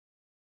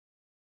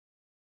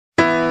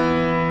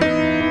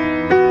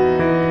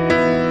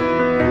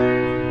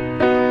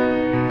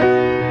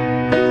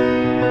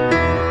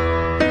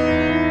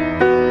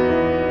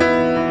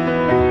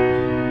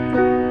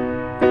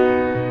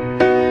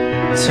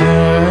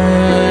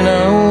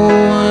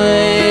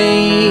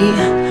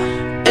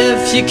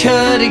if you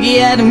could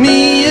get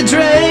me a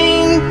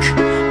drink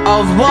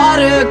of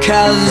water,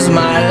 'cause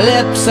my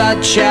lips are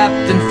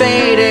chapped and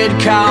faded.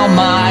 Call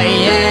my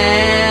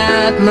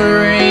Aunt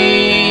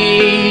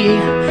Marie.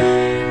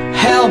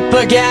 Help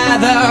her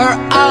gather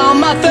all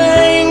my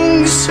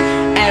things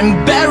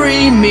and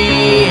bury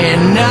me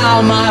in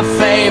all my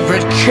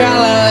favorite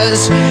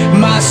colors.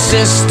 My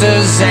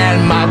sisters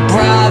and my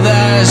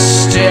brothers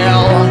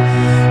still,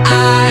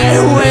 I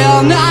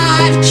will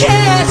not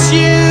kiss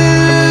you.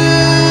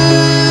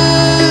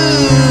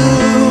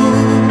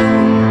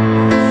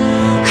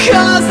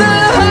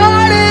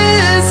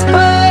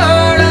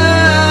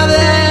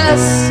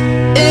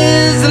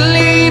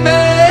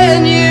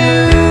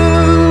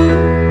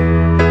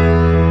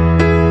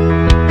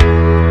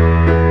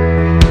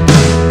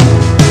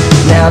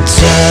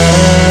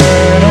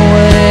 Turn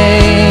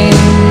away,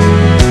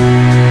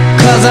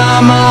 'cause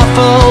I'm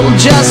awful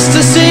just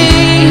to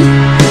see,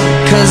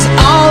 'cause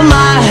all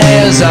my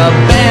hairs are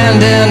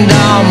abandoned,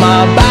 all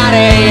my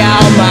body,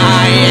 all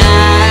my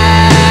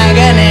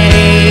agony.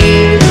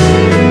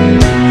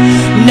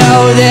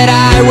 Know that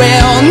I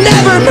will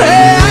never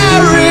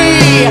marry,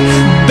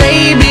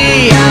 baby,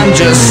 I'm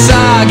just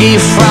soggy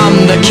from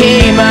the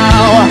chemo,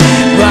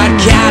 but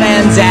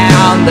counting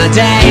down the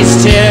days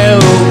to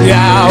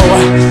go.